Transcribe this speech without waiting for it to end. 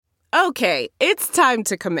Okay, it's time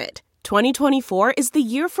to commit. 2024 is the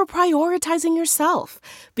year for prioritizing yourself.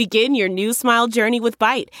 Begin your new smile journey with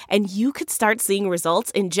Byte, and you could start seeing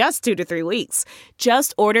results in just 2 to 3 weeks.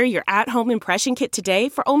 Just order your at-home impression kit today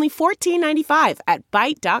for only $14.95 at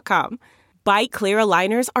Byte.com. Byte Clear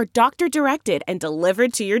aligners are doctor-directed and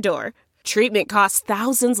delivered to your door. Treatment costs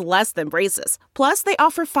thousands less than braces. Plus, they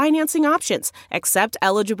offer financing options, accept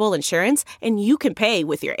eligible insurance, and you can pay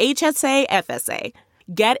with your HSA FSA.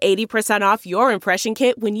 Get 80% off your impression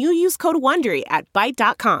kit when you use code WONDERY at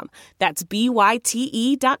Byte.com. That's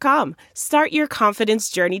BYTE.com. Start your confidence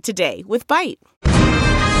journey today with Byte.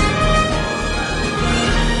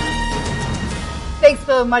 Thanks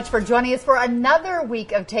so much for joining us for another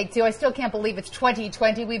week of Take Two. I still can't believe it's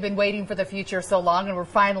 2020. We've been waiting for the future so long, and we're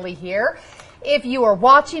finally here. If you are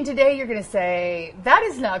watching today, you're going to say, that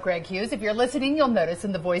is not Greg Hughes. If you're listening, you'll notice,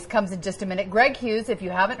 and the voice comes in just a minute. Greg Hughes, if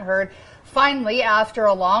you haven't heard, finally, after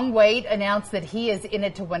a long wait, announced that he is in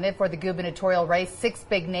it to win it for the gubernatorial race. 6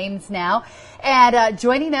 big names now. And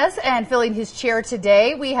joining us and filling his chair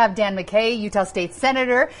today, we have Dan McKay, Utah State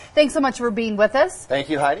Senator. Thanks so much for being with us.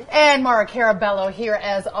 Thank you, Heidi. And Mara Carabello here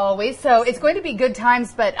as always. So it's going to be good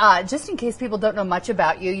times, but just in case people don't know much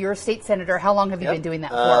about you, you're a state senator. How long have you been doing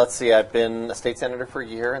that for? Let's see, I've been a state senator for a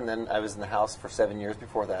year, and then I was in the House for 7 years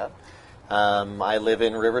before that. I live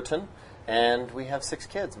in Riverton. And we have 6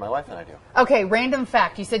 kids, my wife and I do. Okay, random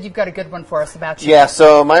fact. You said you've got a good one for us about you. Yeah,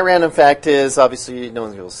 so my random fact is, obviously no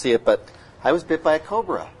one's going to see it, but I was bit by a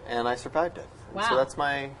cobra, and I survived it. Wow. So that's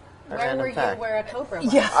my random fact. Where were you where a cobra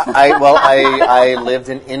was? Yeah. I lived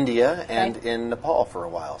in India and in Nepal for a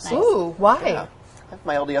while. So, nice. Ooh, why? Yeah.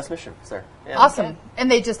 My LDS mission is there. Yeah. Awesome. Okay.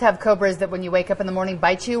 And they just have cobras that when you wake up in the morning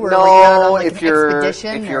bite you? Or no, were you out on, like, if you're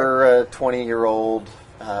a 20-year-old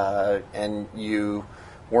and you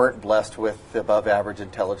weren't blessed with above average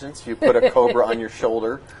intelligence, you put a cobra on your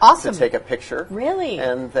shoulder awesome. To take a picture. Really?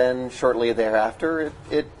 And then shortly thereafter,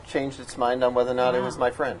 it changed its mind on whether or not it was my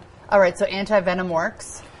friend. All right, so anti-venom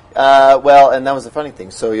works. Well, and that was the funny thing.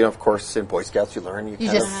 So, in Boy Scouts, you learn. You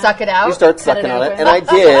just suck it out? You start sucking on it. And I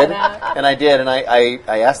did. And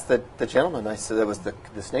I asked the gentleman, I said, that was the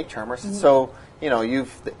snake charmer, I said, so,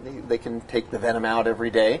 they can take the venom out every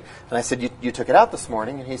day. And I said, you took it out this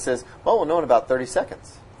morning? And he says, well, we'll know in about 30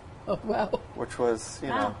 seconds. Oh, wow. Which was,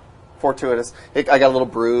 fortuitous. I got a little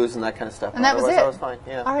bruise and that kind of stuff. And that was it? I was fine,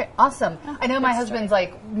 yeah. All right, awesome. I know my husband's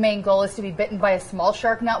main goal is to be bitten by a small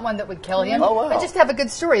shark, not one that would kill him. Oh, wow. But just to have a good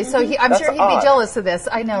story. So I'm sure he'd be jealous of this.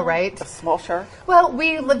 I know, right? A small shark? Well,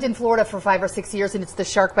 we lived in Florida for 5 or 6 years, and it's the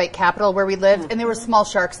shark bite capital where we lived. And there were small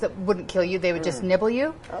sharks that wouldn't kill you. They would just nibble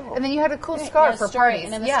you. Oh. And then you had a cool scar for parties.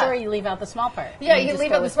 And in the story, you leave out the small part. Yeah, you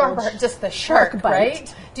leave out the small part, just the shark bite.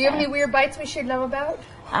 Right? Do you have any weird bites we should know about?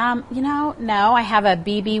 No. I have a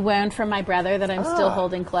BB wound from my brother that I'm still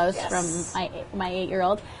holding close from my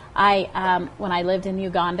 8-year-old. When I lived in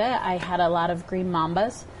Uganda, I had a lot of green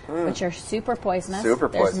mambas, which are super poisonous.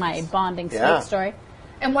 There's my bonding snake story.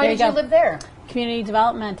 And why did you live there? Community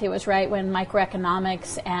development. It was right when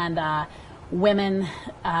microeconomics and women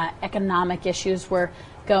economic issues were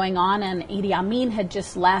going on, and Idi Amin had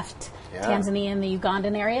just left Tanzania and the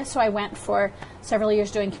Ugandan area, so I went for several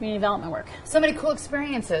years doing community development work. So many cool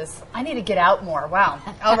experiences. I need to get out more. Wow.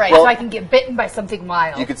 All right, so I can get bitten by something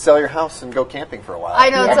wild. You could sell your house and go camping for a while. I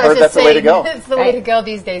know. I heard that's the way to go. It's the way to go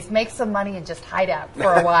these days. Make some money and just hide out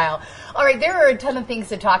for a while. All right, there are a ton of things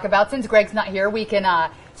to talk about. Since Greg's not here, we can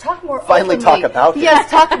talk more Finally openly. Talk about him.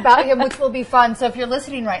 Yes, talk about him, which will be fun. So if you're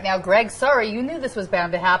listening right now, Greg, sorry, you knew this was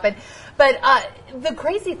bound to happen. But the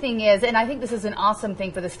crazy thing is, and I think this is an awesome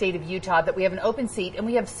thing for the state of Utah, that we have an open seat and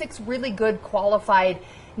we have 6 really good qualified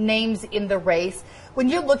names in the race. When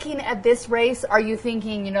you're looking at this race, are you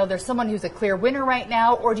thinking, there's someone who's a clear winner right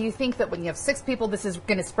now, or do you think that when you have 6 people, this is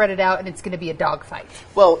going to spread it out and it's going to be a dogfight?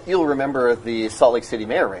 Well, you'll remember the Salt Lake City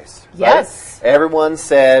mayor race. Yes. Right? Everyone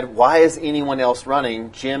said, why is anyone else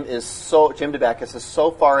running? Jim DeBackus is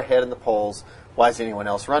so far ahead in the polls. Why is anyone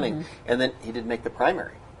else running? And then he didn't make the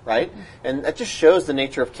primary, right? And that just shows the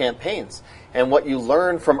nature of campaigns. And what you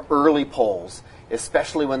learn from early polls,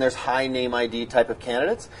 especially when there's high name ID type of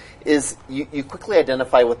candidates, is you quickly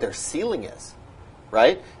identify what their ceiling is,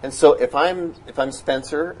 right? And so if I'm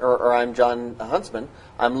Spencer or I'm John Huntsman,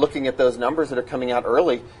 I'm looking at those numbers that are coming out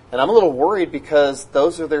early, and I'm a little worried because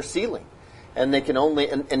those are their ceiling. And they can only,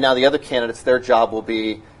 and now the other candidates, their job will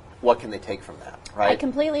be, what can they take from that? right? I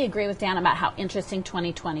completely agree with Dan about how interesting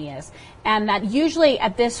 2020 is. And that usually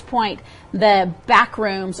at this point, the back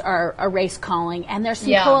rooms are a race calling and there's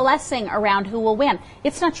some coalescing around who will win.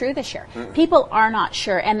 It's not true this year. People are not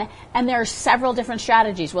sure. And there are several different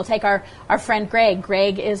strategies. We'll take our friend Greg.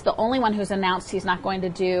 Greg is the only one who's announced he's not going to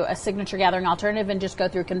do a signature gathering alternative and just go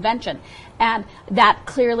through convention. And that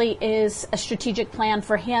clearly is a strategic plan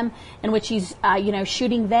for him in which he's,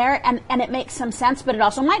 shooting there. And it makes some sense, but it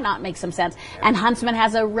also might not make some sense. And Huntsman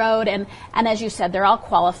has a road. And as you said, they're all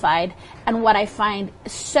qualified. And what I find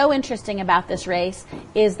so interesting about this race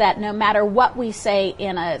is that no matter what we say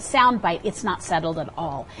in a soundbite, it's not settled at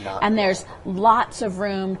all. And there's lots of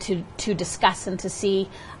room to discuss and to see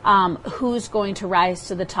who's going to rise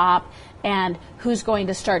to the top and who's going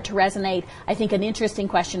to start to resonate. I think an interesting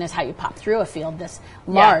question is how you pop through a field this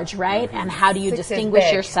large, right? And how do you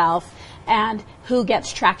distinguish yourself? And who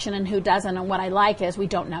gets traction and who doesn't. And what I like is we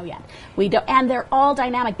don't know yet. And they're all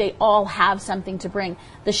dynamic. They all have something to bring.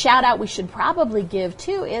 The shout out we should probably give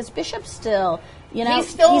too is Bishop still. He's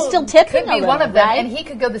still tipping could be a little, one of them, right? and he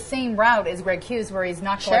could go the same route as Greg Hughes, where he's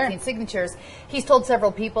not collecting signatures. He's told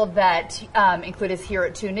several people that, include us here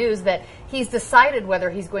at 2 News, that he's decided whether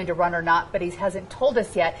he's going to run or not, but he hasn't told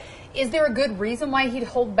us yet. Is there a good reason why he'd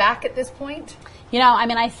hold back at this point?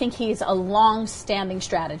 I think he's a long-standing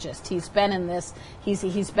strategist. He's been in this.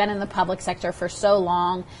 He's been in the public sector for so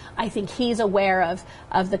long. I think he's aware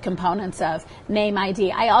of the components of name ID.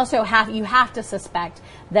 You have to suspect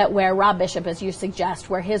that where Rob Bishop, as you suggest,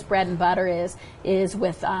 where his bread and butter is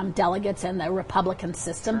with delegates and the Republican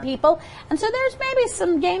system people. And so there's maybe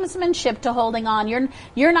some gamesmanship to holding on.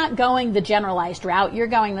 You're not going the generalized route. You're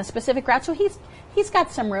going the specific route. So he's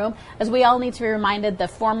got some room. As we all need to be reminded, the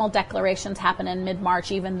formal declarations happen in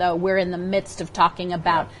mid-March, even though we're in the midst of talking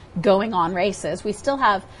about going on races. We still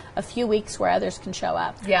have a few weeks where others can show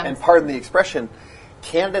up. Yeah. And pardon the expression,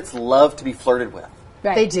 candidates love to be flirted with.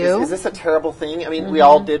 Right. They do. Is this a terrible thing? I mean, we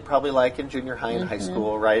all did probably like in junior high and high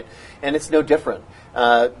school, right? And it's no different.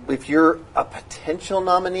 If you're a potential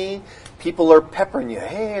nominee, people are peppering you.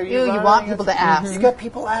 Hey, are you running? You want people to ask. You got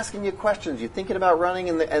people asking you questions. You're thinking about running,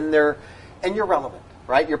 and you're relevant,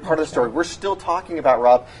 right? You're part of the story. We're still talking about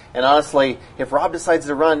Rob, and honestly, if Rob decides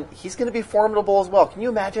to run, he's going to be formidable as well. Can you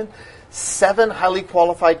imagine 7 highly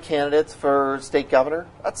qualified candidates for state governor?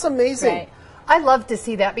 That's amazing. Right. I love to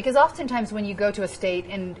see that because oftentimes when you go to a state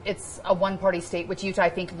and it's a one-party state, which Utah I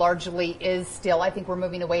think largely is still, I think we're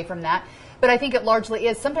moving away from that. But I think it largely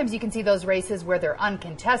is. Sometimes you can see those races where they're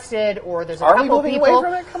uncontested or there's a couple people. Are we moving away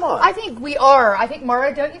from it? Come on. I think we are. I think,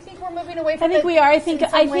 Mara, don't you think we're moving away from it? I think we are. I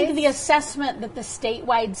think the assessment that the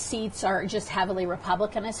statewide seats are just heavily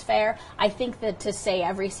Republican is fair. I think that to say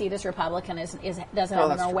every seat is Republican doesn't have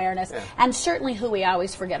an awareness. Yeah. And certainly who we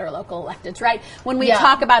always forget are local electeds, right? When we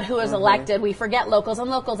talk about who is elected, we forget locals, and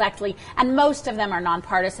locals actually, and most of them are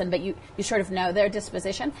nonpartisan, but you sort of know their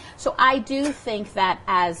disposition. So I do think that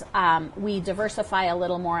as we diversify a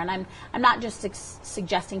little more, and I'm not just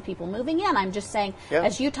suggesting people moving in, I'm just saying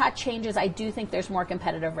as Utah changes, I do think there's more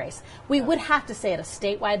competitive race. We would have to say at a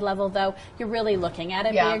statewide level, though, you're really looking at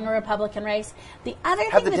it being a Republican race. The other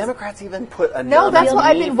have thing the Democrats even put a no, that's what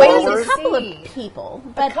I've been waiting to see. A couple of people,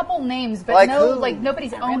 but a couple names, but like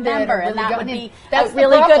nobody's owned it. And that would be that's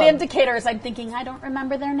really good indicators. I'm thinking I don't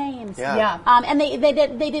remember their names. Yeah. And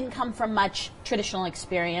they didn't come from much traditional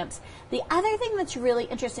experience. The other thing that's really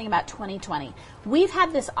interesting about 2020, we've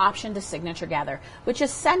had this option to signature gather, which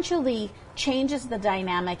essentially changes the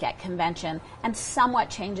dynamic at convention and somewhat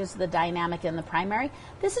changes the dynamic in the primary.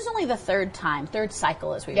 This is only the third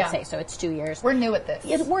cycle, as we would say, so it's 2 years. We're new at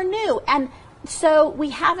this. We're new, and so we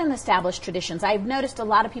haven't established traditions. I've noticed a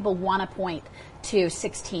lot of people want to point to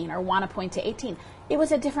 16 or want to point to 18. It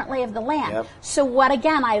was a different lay of the land. Yep. So what,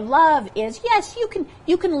 again, I love is, yes,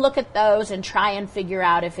 you can look at those and try and figure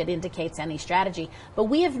out if it indicates any strategy. But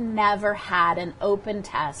we have never had an open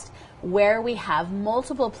test where we have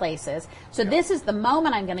multiple places. So this is the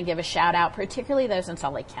moment I'm going to give a shout out, particularly those in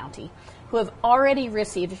Salt Lake County, who have already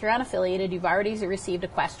received, if you're unaffiliated, you've already received a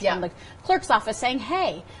question from the clerk's office saying,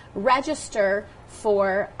 hey, register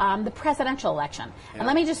for the presidential election. And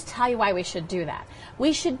let me just tell you why we should do that.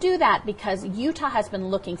 We should do that because Utah has been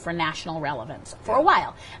looking for national relevance for a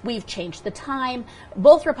while. We've changed the time,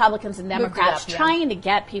 both Republicans and Democrats trying to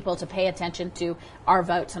get people to pay attention to our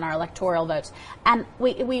votes and our electoral votes. And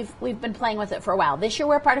we've been playing with it for a while. This year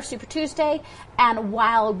we're part of Super Tuesday, and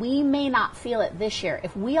while we may not feel it this year,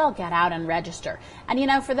 if we all get out and register,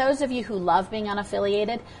 and for those of you who love being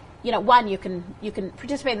unaffiliated, one, you can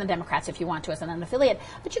participate in the Democrats if you want to as an affiliate,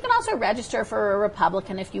 but you can also register for a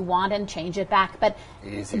Republican if you want and change it back. But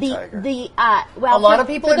Easy, a lot of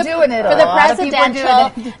people are doing it. For the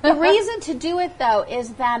presidential, the reason to do it though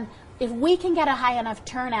is then if we can get a high enough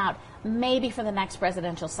turnout, maybe for the next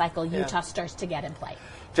presidential cycle, Utah starts to get in play.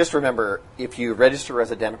 Just remember, if you register as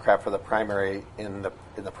a Democrat for the primary in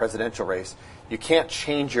the presidential race, you can't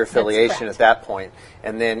change your affiliation at that point.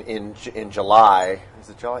 And then in July, is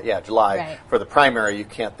it July? Yeah, July, right. For the primary, you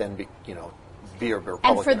can't then be a Republican.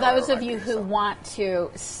 And for those of you who want to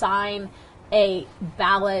sign a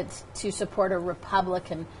ballot to support a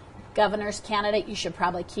Republican governor's candidate, you should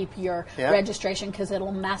probably keep your registration because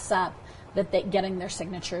it'll mess up getting their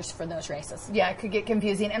signatures for those races. Yeah, it could get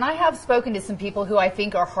confusing. And I have spoken to some people who I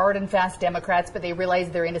think are hard and fast Democrats, but they realize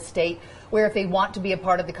they're in a state where if they want to be a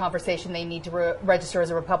part of the conversation, they need to register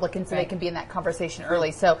as a Republican so they can be in that conversation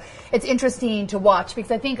early. So it's interesting to watch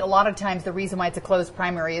because I think a lot of times the reason why it's a closed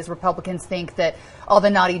primary is Republicans think that all the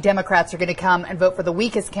naughty Democrats are going to come and vote for the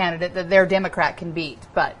weakest candidate that their Democrat can beat.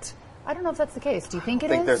 But I don't know if that's the case. Do you think it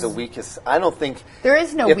is? I think there's a weakest. I don't think there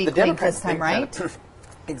is no weak link this time, right?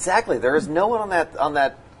 Exactly. There is no one on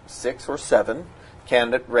that 6 or 7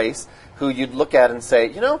 candidate race who you'd look at and say,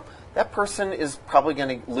 that person is probably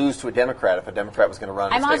going to lose to a Democrat if a Democrat was going to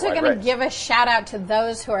run. I'm also going to give a shout out to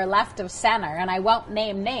those who are left of center, and I won't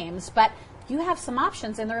name names, but you have some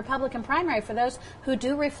options in the Republican primary for those who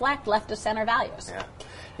do reflect left of center values. Yeah.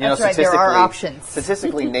 That's right. There are options.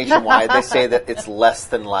 Statistically, nationwide, they say that it's less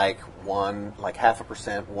than like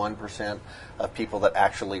 0.5%, 1% of people that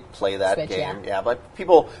actually play that Switch, game. Yeah, but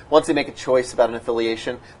people, once they make a choice about an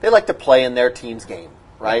affiliation, they like to play in their team's game,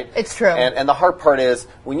 right? It's true. And the hard part is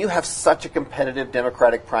when you have such a competitive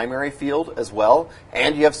Democratic primary field as well,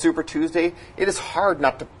 and you have Super Tuesday, it is hard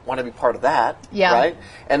not to want to be part of that, right?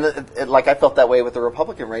 And like I felt that way with the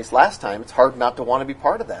Republican race last time, it's hard not to want to be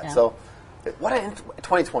part of that. Yeah. So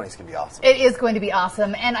 2020 is going to be awesome. It is going to be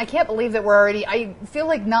awesome. And I can't believe that I feel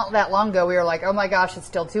like not that long ago we were like, oh my gosh, it's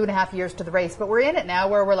still 2.5 years to the race. But we're in it now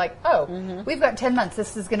where we're like, we've got 10 months.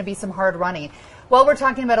 This is going to be some hard running. While we're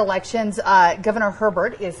talking about elections, Governor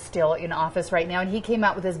Herbert is still in office right now, and he came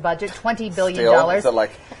out with his budget, $20 billion. Still? Is it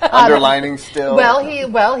like underlining still?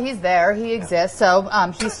 Well, he's there. He exists. So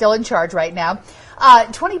he's still in charge right now.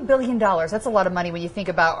 $20 billion, that's a lot of money when you think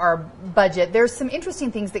about our budget. There's some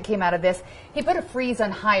interesting things that came out of this. He put a freeze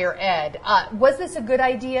on higher ed. Was this a good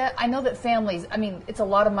idea? I know that families, it's a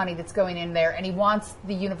lot of money that's going in there, and he wants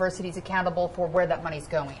the universities accountable for where that money's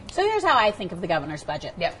going. So here's how I think of the governor's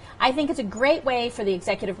budget. Yep. I think it's a great way for the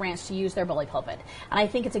executive branch to use their bully pulpit. And I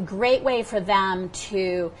think it's a great way for them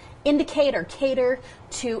to indicate or cater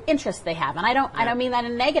to interests they have. And I don't mean that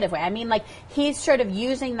in a negative way. I mean, like, he's sort of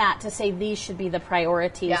using that to say these should be the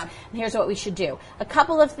priorities and here's what we should do. A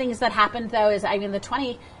couple of things that happened, though, is,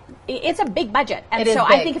 it's a big budget. And so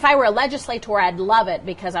I think if I were a legislator, I'd love it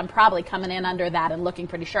because I'm probably coming in under that and looking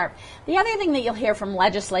pretty sharp. The other thing that you'll hear from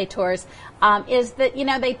legislators is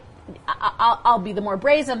that, I'll be the more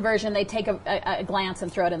brazen version. They take a glance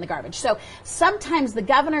and throw it in the garbage. So sometimes the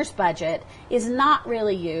governor's budget is not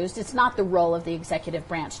really used. It's not the role of the executive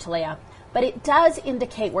branch to lay out. But it does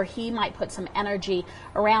indicate where he might put some energy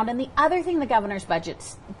around. And the other thing the governor's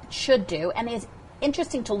budget should do, and is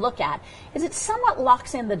interesting to look at, is it somewhat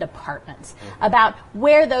locks in the departments about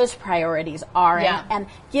where those priorities are and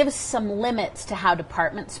gives some limits to how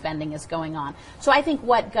department spending is going on. So I think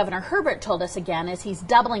what Governor Herbert told us again is he's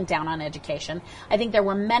doubling down on education. I think there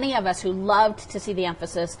were many of us who loved to see the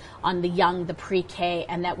emphasis on the young, the pre-K,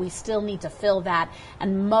 and that we still need to fill that.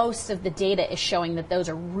 And most of the data is showing that those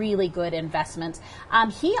are really good investments.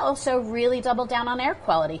 He also really doubled down on air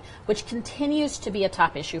quality, which continues to be a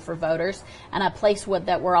top issue for voters and a place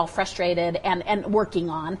that we're all frustrated and working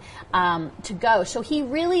on to go. So he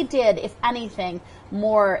really did, if anything,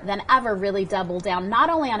 more than ever really double down, not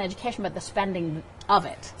only on education, but the spending of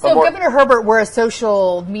it. So if Governor Herbert were a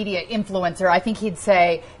social media influencer, I think he'd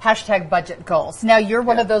say #budget goals. Now, you're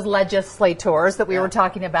one of those legislators that we were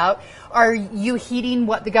talking about. Are you heeding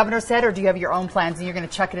what the governor said, or do you have your own plans and you're going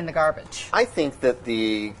to chuck it in the garbage? I think that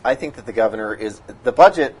the governor is the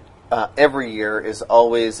budget. Every year is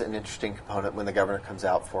always an interesting component when the governor comes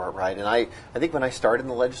out for it, right? And I think when I started in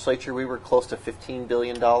the legislature, we were close to $15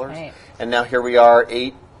 billion. Right. And now here we are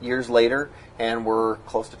 8 years later, and we're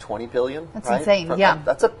close to $20 billion. That's right? insane,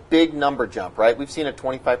 That's a big number jump, right? We've seen a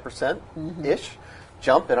 25%-ish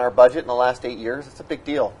jump in our budget in the last 8 years. It's a big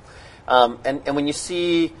deal. And when you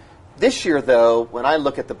see this year, though, when I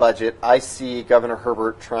look at the budget, I see Governor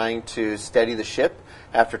Herbert trying to steady the ship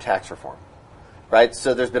after tax reform. right?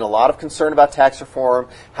 So there's been a lot of concern about tax reform,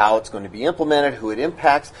 how it's going to be implemented, who it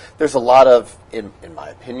impacts. There's a lot of, in my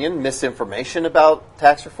opinion, misinformation about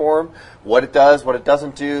tax reform, what it does, what it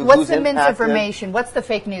doesn't do, What's who's the impacted. misinformation? What's the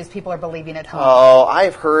fake news people are believing at home? Oh,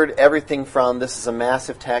 I've heard everything from this is a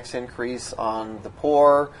massive tax increase on the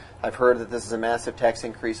poor. I've heard that this is a massive tax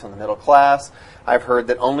increase on the middle class. I've heard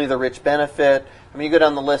that only the rich benefit. I mean, you go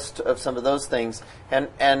down the list of some of those things,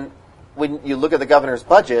 and when you look at the governor's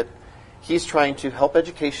budget, he's trying to help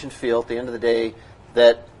education feel at the end of the day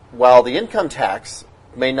that while the income tax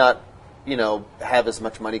may not, have as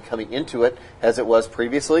much money coming into it as it was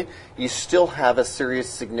previously, you still have a serious,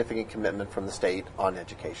 significant commitment from the state on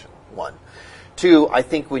education, one. Two, I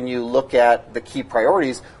think when you look at the key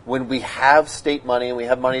priorities, when we have state money and we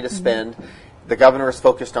have money to spend, the governor is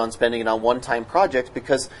focused on spending it on one-time projects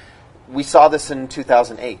because we saw this in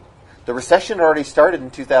 2008. The recession had already started in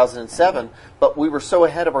 2007, but we were so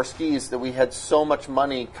ahead of our skis that we had so much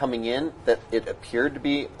money coming in that it appeared to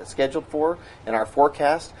be scheduled for in our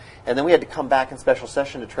forecast, and then we had to come back in special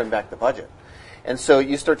session to trim back the budget. And so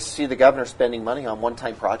you start to see the governor spending money on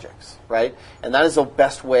one-time projects, right? And that is the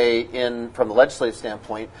best way from the legislative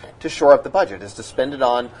standpoint, to shore up the budget, is to spend it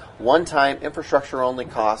on one-time infrastructure-only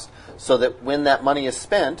cost so that when that money is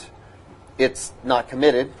spent, it's not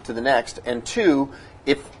committed to the next. And two,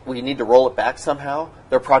 if we need to roll it back somehow,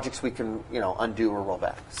 there are projects we can, undo or roll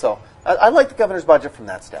back. So I like the governor's budget from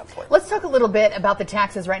that standpoint. Let's talk a little bit about the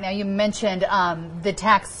taxes right now. You mentioned the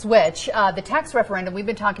tax switch, the tax referendum we've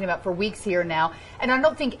been talking about for weeks here now. And I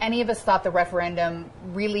don't think any of us thought the referendum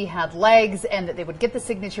really had legs and that they would get the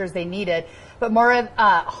signatures they needed. But Maura,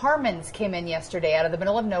 Harmon's came in yesterday out of the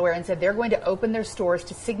middle of nowhere and said they're going to open their stores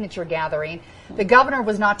to signature gathering. The governor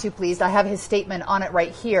was not too pleased. I have his statement on it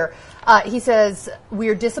right here. He says, "We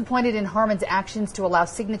are disappointed in Harmon's actions to allow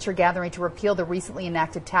signature gathering to repeal the recently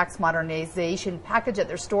enacted tax modernization package at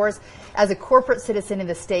their stores. As a corporate citizen in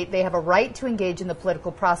the state, they have a right to engage in the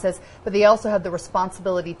political process, but they also have the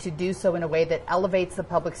responsibility to do so in a way that elevates the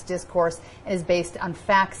public's discourse and is based on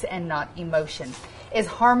facts and not emotion." Is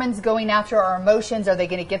Harmon's going after our emotions? Are they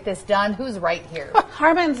going to get this done? Who's right here?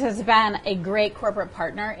 Harmon's has been a great corporate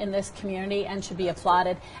partner in this community and should be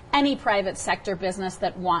applauded. Any private sector business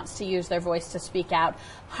that wants to use their voice to speak out.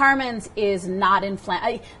 Harmon's is not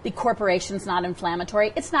the corporation's not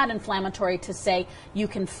inflammatory. It's not inflammatory to say you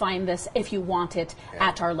can find this if you want it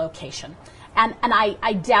at our location. And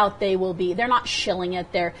I doubt they will be. They're not shilling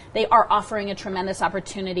it. They are offering a tremendous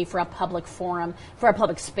opportunity for a public forum, for a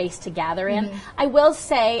public space to gather in. I will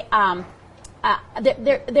say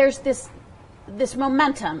there's this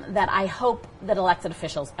momentum that I hope that elected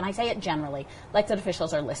officials, and I say it generally, elected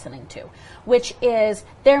officials are listening to, which is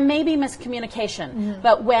there may be miscommunication,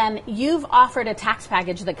 but when you've offered a tax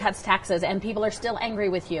package that cuts taxes and people are still angry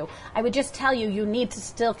with you, I would just tell you, you need to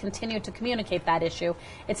still continue to communicate that issue.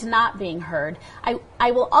 It's not being heard.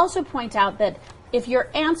 I will also point out that if your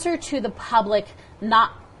answer to the public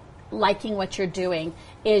not liking what you're doing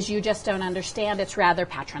is you just don't understand, it's rather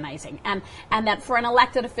patronizing. And that for an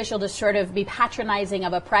elected official to sort of be patronizing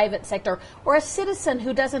of a private sector or a citizen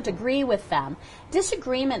who doesn't agree with them,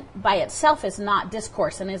 disagreement by itself is not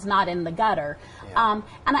discourse and is not in the gutter. Yeah.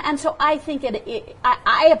 And so I think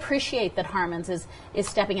I appreciate that Harmon's is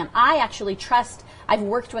stepping in. I actually trust, I've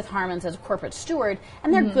worked with Harmon's as a corporate steward,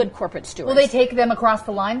 and they're good corporate stewards. Will they take them across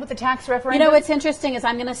the line with the tax referendum? What's interesting is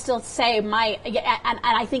I'm going to still say and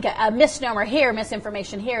I think a misnomer here,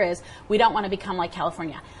 misinformation here is we don't want to become like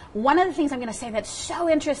California. One of the things I'm going to say that's so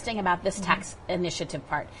interesting about this tax initiative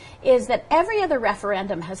part is that every other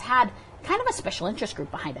referendum has had kind of a special interest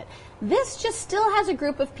group behind it. This just still has a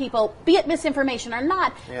group of people, be it misinformation or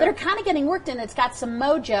not, that are kind of getting worked in. It's got some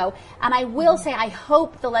mojo. And I will say I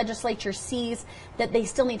hope the legislature sees that they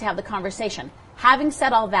still need to have the conversation. Having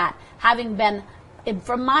said all that, having been,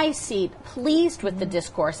 from my seat, pleased with the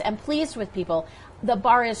discourse and pleased with people, the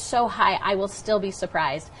bar is so high, I will still be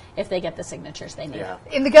surprised if they get the signatures they need. Yeah.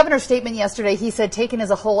 In the governor's statement yesterday, he said, taken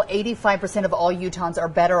as a whole, 85% of all Utahns are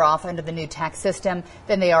better off under the new tax system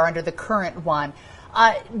than they are under the current one.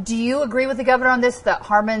 Do you agree with the governor on this, that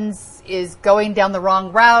Harmon's is going down the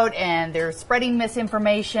wrong route and they're spreading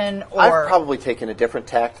misinformation? Or I've probably taken a different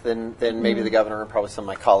tact than maybe the governor and probably some of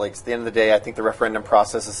my colleagues. At the end of the day, I think the referendum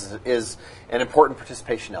process is an important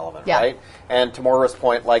participation element, right? And to Maura's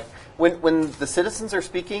point, like when the citizens are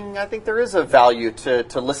speaking, I think there is a value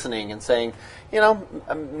to listening and saying,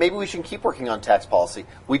 maybe we should keep working on tax policy.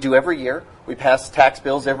 We do every year. We pass tax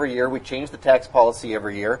bills every year. We change the tax policy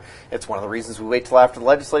every year. It's one of the reasons we wait till after the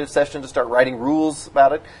legislative session to start writing rules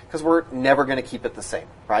about it, because we're never going to keep it the same,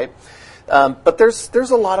 right? But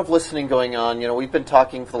there's a lot of listening going on. We've been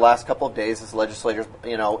talking for the last couple of days as legislators,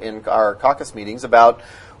 in our caucus meetings about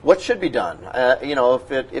what should be done.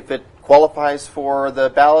 If it qualifies for the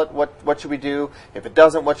ballot, what should we do? If it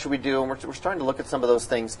doesn't, what should we do? And we're starting to look at some of those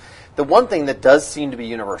things. The one thing that does seem to be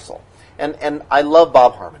universal, and I love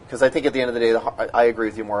Bob Harmon, because I think at the end of the day, I agree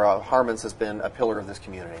with you, Maura. Harmon's has been a pillar of this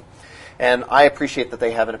community. And I appreciate that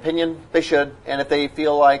they have an opinion. They should. And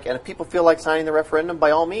if people feel like signing the referendum,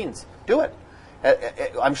 by all means, do it.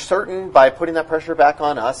 I'm certain by putting that pressure back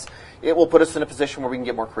on us, it will put us in a position where we can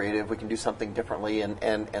get more creative, we can do something differently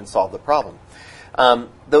and solve the problem.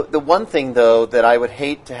 The one thing, though, that I would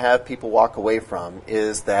hate to have people walk away from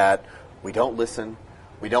is that we don't listen,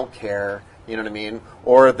 we don't care, you know what I mean?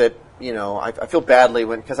 Or that, I feel badly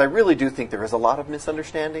because I really do think there is a lot of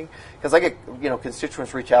misunderstanding. Because I get,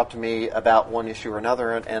 constituents reach out to me about one issue or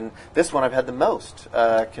another, and this one I've had the most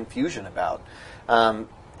confusion about.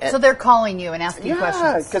 So they're calling you and asking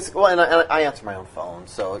questions. Yeah, and I answer my own phone,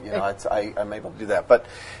 so I'm able to do that. But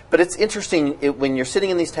it's interesting when you're sitting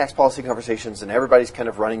in these tax policy conversations and everybody's kind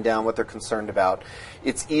of running down what they're concerned about.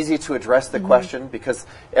 It's easy to address the question because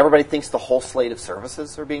everybody thinks the whole slate of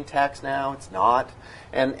services are being taxed now. It's not,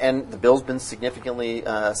 and the bill's been significantly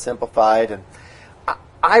simplified. And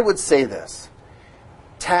I would say this.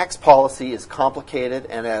 Tax policy is complicated,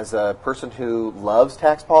 and as a person who loves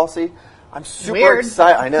tax policy, I'm super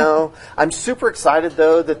excited. I know. I'm super excited,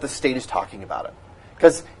 though, that the state is talking about it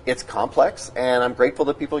because it's complex, and I'm grateful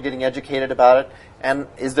that people are getting educated about it. And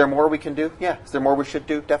is there more we can do? Yeah. Is there more we should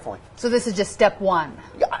do? Definitely. So this is just step one.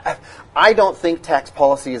 I don't think tax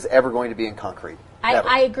policy is ever going to be in concrete.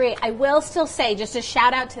 I agree. I will still say, just a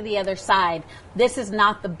shout out to the other side, this is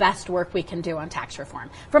not the best work we can do on tax reform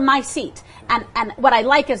from my seat. And what I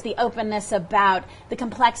like is the openness about the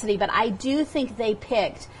complexity, but I do think they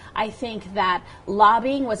picked. I think that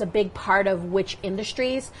lobbying was a big part of which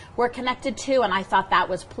industries we're connected to, and I thought that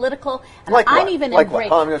was political. And I'm even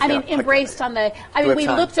embraced on the. I mean, we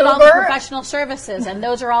looked at all the professional services, and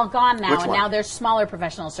those are all gone now, and now there's smaller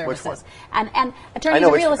professional services, and attorneys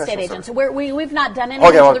and real estate agents. We've not done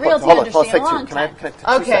anything to the realty industry in a long time.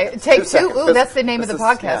 Okay, take two. Ooh, that's the name of the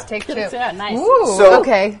podcast. Take two. Yeah, nice. Ooh,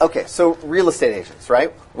 okay. So real estate agents,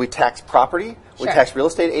 right? We tax property. We tax real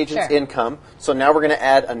estate agents' income. So now we're going to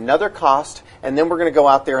add another cost, and then we're going to go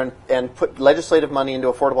out there and put legislative money into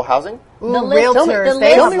affordable housing. Ooh, realtors,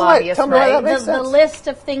 they have lobbyists, right? The list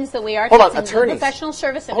of things that we are taxing, the professional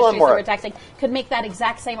service industries that we're taxing, could make that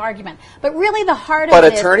exact same argument. But really the heart of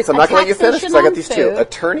it is attorneys, I'm not going to let you finish because I got these two.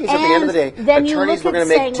 Attorneys, at the end of the day, attorneys were going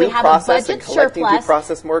to make due process and collecting due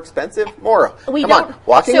process more expensive. Maura, come on.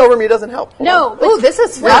 Walking over me doesn't help. Ooh, this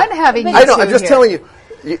is fun having you I know, I'm just telling you.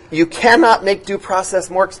 You cannot make due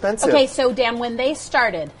process more expensive. Okay, so Dan, when they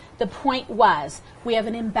started, the point was we have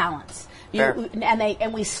an imbalance.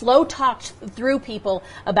 And we slow talked through people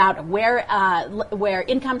about where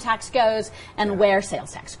income tax goes and where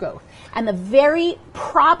sales tax go. And the very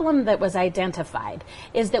problem that was identified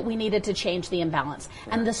is that we needed to change the imbalance.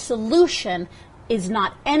 And the solution is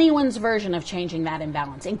not anyone's version of changing that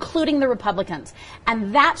imbalance, including the Republicans.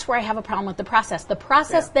 And that's where I have a problem with the process. The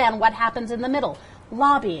process then, what happens in the middle?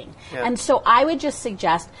 Lobbying. And so I would just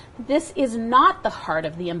suggest this is not the heart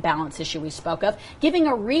of the imbalance issue we spoke of. Giving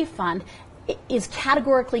a refund is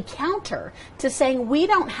categorically counter to saying we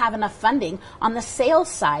don't have enough funding on the sales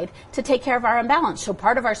side to take care of our imbalance. So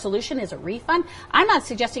part of our solution is a refund. I'm not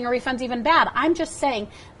suggesting a refund's even bad. I'm just saying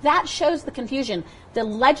that shows the confusion. The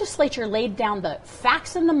legislature laid down the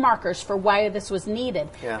facts and the markers for why this was needed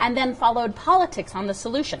and then followed politics on the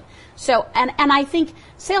solution. So, and I think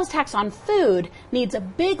sales tax on food needs a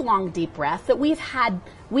big, long, deep breath that we've had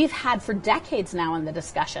for decades now in the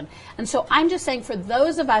discussion. And so I'm just saying for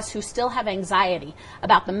those of us who still have anxiety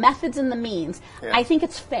about the methods and the means, I think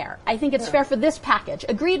it's fair. I think it's fair for this package.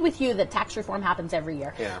 Agreed with you that tax reform happens every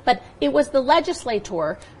year. But it was the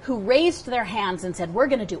legislator who raised their hands and said, we're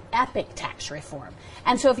going to do epic tax reform.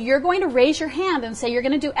 And so if you're going to raise your hand and say you're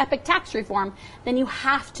going to do epic tax reform, then you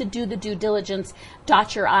have to do the due diligence,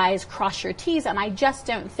 dot your I's, cross your T's. And I just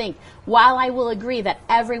don't think, while I will agree that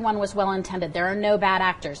everyone was well intended, there are no bad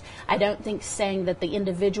actors, I don't think saying that the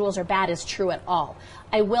individuals are bad is true at all.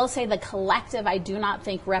 I will say the collective I do not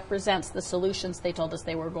think represents the solutions they told us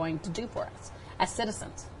they were going to do for us as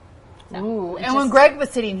citizens. Ooh. And when Greg was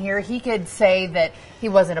sitting here, he could say that he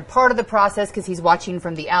wasn't a part of the process because he's watching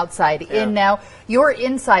from the outside in now. You're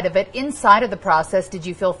inside of it. Inside of the process, did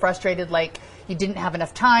you feel frustrated like you didn't have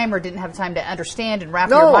enough time or didn't have time to understand and wrap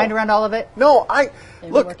your mind around all of it? No,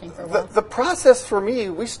 look, the process for me,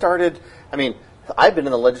 we started, I've been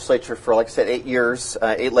in the legislature for, like I said, 8 years,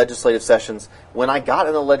 8 legislative sessions. When I got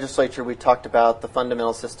in the legislature, we talked about the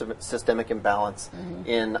fundamental systemic imbalance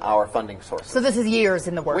in our funding sources. So this is years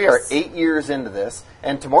in the works. We are 8 years into this.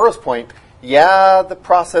 And to Maura's point, the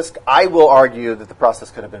process, I will argue that the process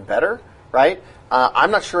could have been better, right?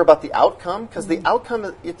 I'm not sure about the outcome, because the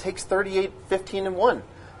outcome, it takes 38, 15, and 1.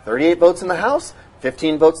 38 votes in the House,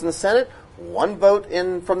 15 votes in the Senate, 1 vote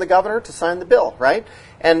in from the governor to sign the bill, right?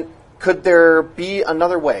 And could there be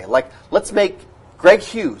another way? Like, let's make Greg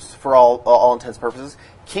Hughes, for all intents and purposes,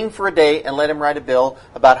 king for a day and let him write a bill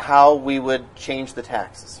about how we would change the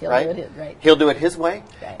taxes, right? He'll do it his way.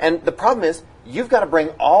 Right. And the problem is, you've got to bring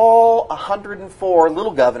all 104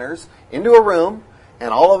 little governors into a room, and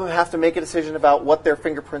all of them have to make a decision about what their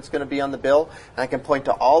fingerprint's going to be on the bill. And I can point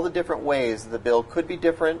to all the different ways the bill could be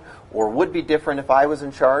different or would be different if I was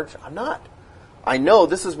in charge. I'm not. I know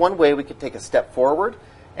this is one way we could take a step forward,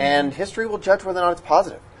 and history will judge whether or not it's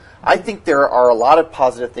positive. I think there are a lot of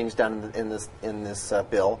positive things done in this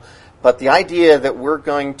bill, but the idea that we're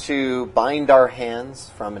going to bind our hands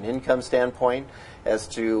from an income standpoint as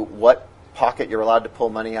to what pocket you're allowed to pull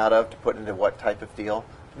money out of to put into what type of deal,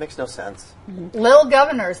 it makes no sense. Lil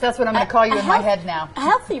governors, that's what I'm going to call you in my head now. A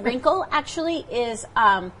healthy wrinkle, actually, is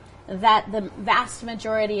that the vast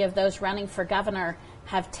majority of those running for governor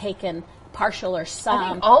have taken partial or some.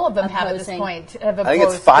 I think all of them have at this point. I think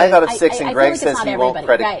it's 5 out of 6, and Greg says he won't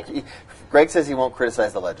right. Greg says he won't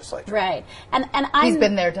criticize the legislature. Right, and he's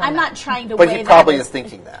been there, done I'm that. not trying to. But weigh he probably that is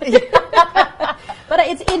thinking that. But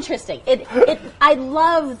it's interesting. I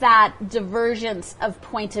love that divergence of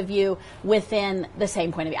point of view within the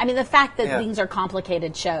same point of view. I mean, the fact that things are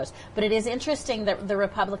complicated shows, but it is interesting that the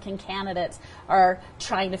Republican candidates are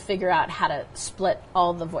trying to figure out how to split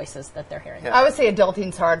all the voices that they're hearing. I would say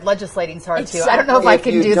adulting's hard, legislating's hard too. Exactly. I don't know if I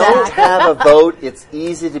can do that. If you don't have a vote, it's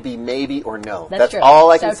easy to be maybe or no. That's true.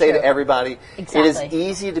 all I can So say true. to everybody. Exactly. It is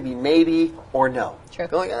easy to be maybe or no. True.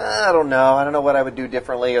 You're like, I don't know. I don't know what I would do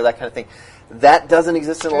differently or that kind of thing. That doesn't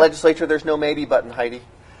exist in the legislature. There's no maybe button, Heidi.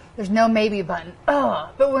 There's no maybe button. Oh,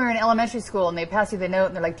 but we're in elementary school and they pass you the note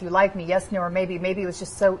and they're like, do you like me? Yes, no, or maybe. Maybe it was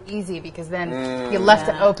just so easy because then you left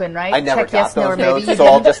it open, right? I never Check got yes, those no, or maybe. notes, so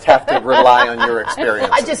I'll just have to rely on your experience.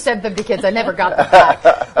 I just sent them to kids. I never got them back.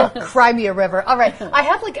 Oh, cry me a river. All right. I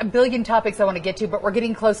have like a billion topics I want to get to, but we're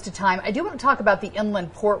getting close to time. I do want to talk about the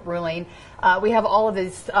inland port ruling. We have all of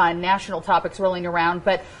these national topics rolling around,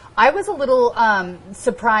 but I was a little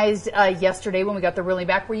surprised yesterday when we got the ruling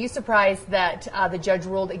back. Were you surprised that the judge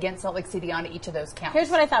ruled against Salt Lake City on each of those counts? Here's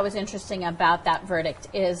what I thought was interesting about that verdict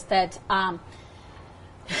is that,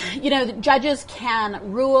 the judges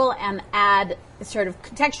can rule and add sort of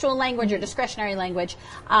contextual language or discretionary language.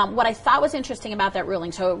 What I thought was interesting about that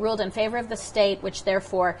ruling, so it ruled in favor of the state, which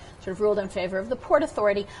therefore sort of ruled in favor of the Port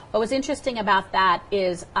Authority. What was interesting about that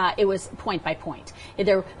is it was point by point.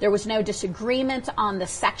 There was no disagreement on the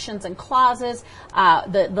sections and clauses.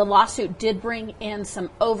 The lawsuit did bring in some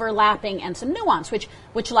overlapping and some nuance,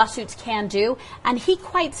 which lawsuits can do. And he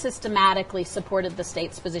quite systematically supported the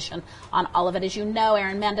state's position on all of it. As you know,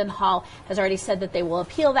 Aaron Mendenhall has already said that they will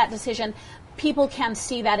appeal that decision. People can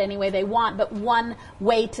see that any way they want, but one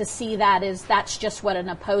way to see that is that's just what an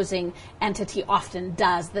opposing entity often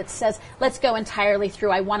does, that says, let's go entirely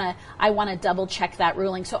through. I want to double check that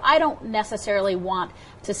ruling. So I don't necessarily want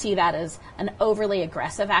to see that as an overly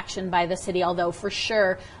aggressive action by the city, although for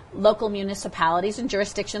sure local municipalities and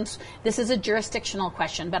jurisdictions, this is a jurisdictional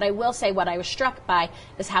question. But I will say what I was struck by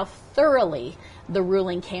is how thoroughly the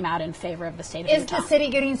ruling came out in favor of the state of Utah. Is the city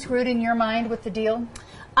getting screwed in your mind with the deal?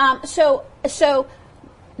 So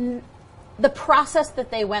the process that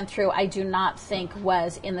they went through, I do not think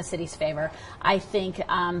was in the city's favor. I think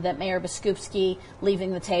that Mayor Biskupski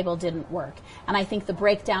leaving the table didn't work. And I think the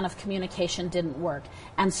breakdown of communication didn't work.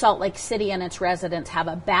 And Salt Lake City and its residents have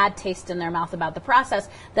a bad taste in their mouth about the process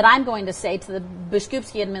that I'm going to say to the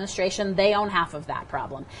Biskupski administration, they own half of that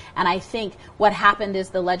problem. And I think what happened is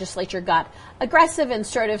the legislature got aggressive and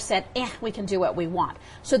sort of said, we can do what we want.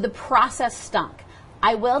 So the process stunk.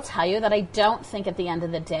 I will tell you that I don't think at the end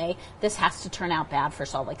of the day this has to turn out bad for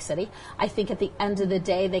Salt Lake City. I think at the end of the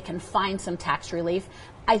day they can find some tax relief.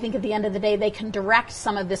 I think at the end of the day they can direct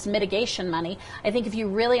some of this mitigation money. I think if you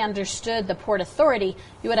really understood the Port Authority,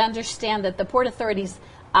 you would understand that the Port Authority's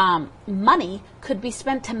money could be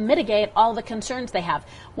spent to mitigate all the concerns they have.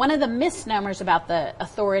 One of the misnomers about the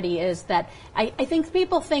authority is that I think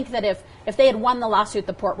people think that if they had won the lawsuit,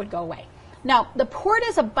 the port would go away. Now, the port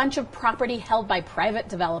is a bunch of property held by private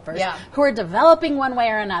developers who are developing one way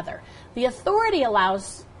or another. The authority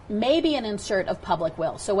allows maybe an insert of public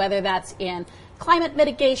will. So whether that's in climate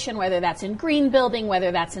mitigation, whether that's in green building,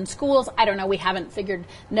 whether that's in schools. I don't know. We haven't figured.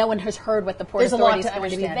 No one has heard what the Port Authority is going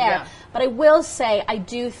to be there. Yeah. But I will say, I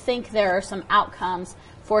do think there are some outcomes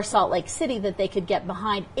for Salt Lake City that they could get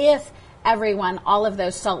behind if everyone, all of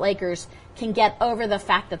those Salt Lakers, can get over the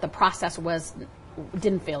fact that the process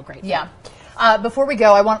didn't feel great. Yeah. Before we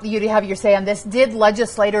go, I want you to have your say on this. Did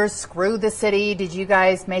legislators screw the city? Did you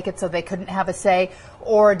guys make it so they couldn't have a say?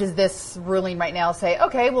 Or does this ruling right now say,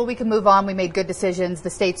 okay, well, we can move on. We made good decisions. The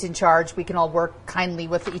state's in charge. We can all work kindly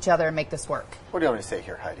with each other and make this work. What do you want me to say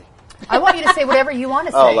here, Heidi? I want you to say whatever you want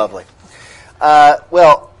to say. Oh, lovely.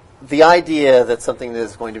 Well, the idea that something that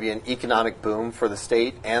is going to be an economic boom for the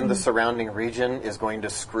state and the surrounding region is going to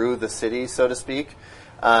screw the city, so to speak,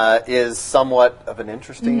 is somewhat of an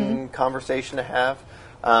interesting conversation to have.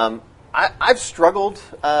 I've struggled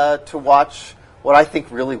to watch what I think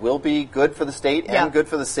really will be good for the state and good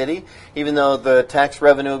for the city. Even though the tax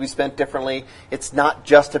revenue will be spent differently, it's not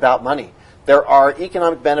just about money. There are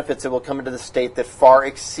economic benefits that will come into the state that far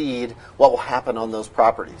exceed what will happen on those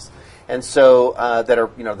properties, and so that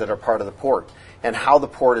are part of the port and how the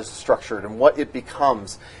port is structured and what it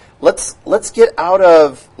becomes. Let's get out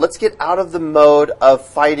of the mode of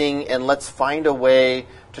fighting, and let's find a way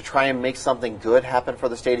to try and make something good happen for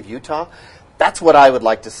the state of Utah. That's what I would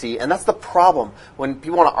like to see, and that's the problem when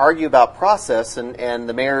people want to argue about process and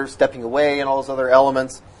the mayor stepping away and all those other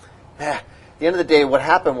elements. At the end of the day, what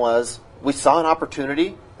happened was we saw an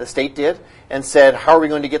opportunity, the state did, and said, how are we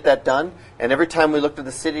going to get that done? And every time we looked at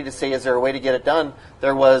the city to say, is there a way to get it done,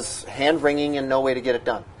 there was hand-wringing and no way to get it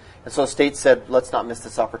done. And so the state said, let's not miss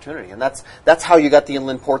this opportunity. And that's how you got the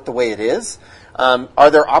inland port the way it is.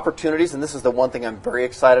 Are there opportunities? And this is the one thing I'm very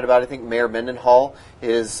excited about. I think Mayor Mendenhall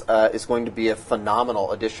is going to be a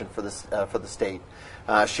phenomenal addition for the state.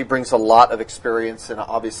 She brings a lot of experience and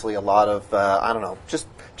obviously a lot of,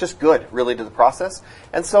 just good, really, to the process.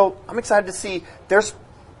 And so I'm excited to see there's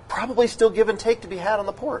probably still give and take to be had on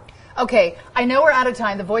the port. Okay, I know we're out of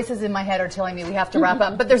time. The voices in my head are telling me we have to wrap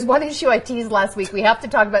up. But there's one issue I teased last week we have to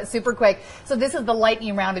talk about super quick. So this is the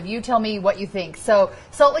lightning round of you tell me what you think. So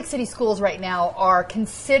Salt Lake City schools right now are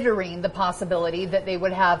considering the possibility that they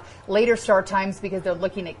would have later start times because they're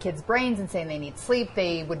looking at kids' brains and saying they need sleep.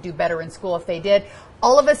 They would do better in school if they did.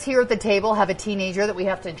 All of us here at the table have a teenager that we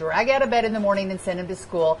have to drag out of bed in the morning and send him to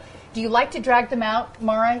school. Do you like to drag them out,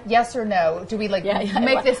 Mara? Yes or no? Do we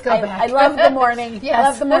make this go back? I love the morning. Yes. I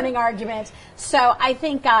love the morning argument. So I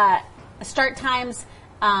think start times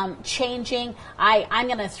changing. I'm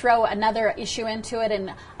going to throw another issue into it,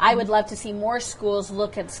 and I would love to see more schools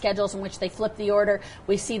look at schedules in which they flip the order.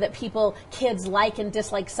 We see that kids like and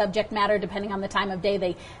dislike subject matter depending on the time of day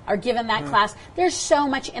they are given that class. There's so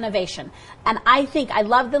much innovation. And I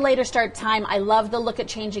love the later start time. I love the look at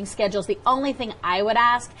changing schedules. The only thing I would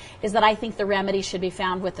ask is that I think the remedy should be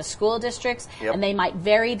found with the school districts, and they might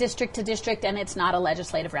vary district to district, and it's not a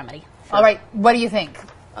legislative remedy. Sure. All right. What do you think?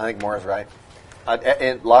 I think Maura's right.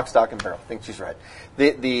 In lock, stock, and barrel. I think she's right.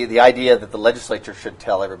 The idea that the legislature should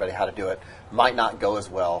tell everybody how to do it might not go as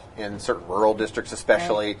well in certain rural districts,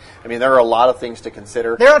 especially. Right. I mean, there are a lot of things to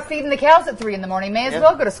consider. They're out feeding the cows at 3 in the morning. May as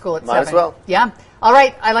well go to school at 7. Might as well. Yeah. All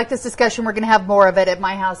right. I like this discussion. We're going to have more of it at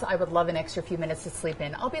my house. I would love an extra few minutes to sleep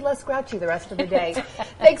in. I'll be less grouchy the rest of the day.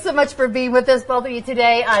 Thanks so much for being with us, both of you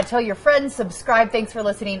today. Tell your friends, subscribe. Thanks for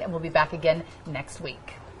listening, and we'll be back again next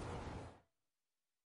week.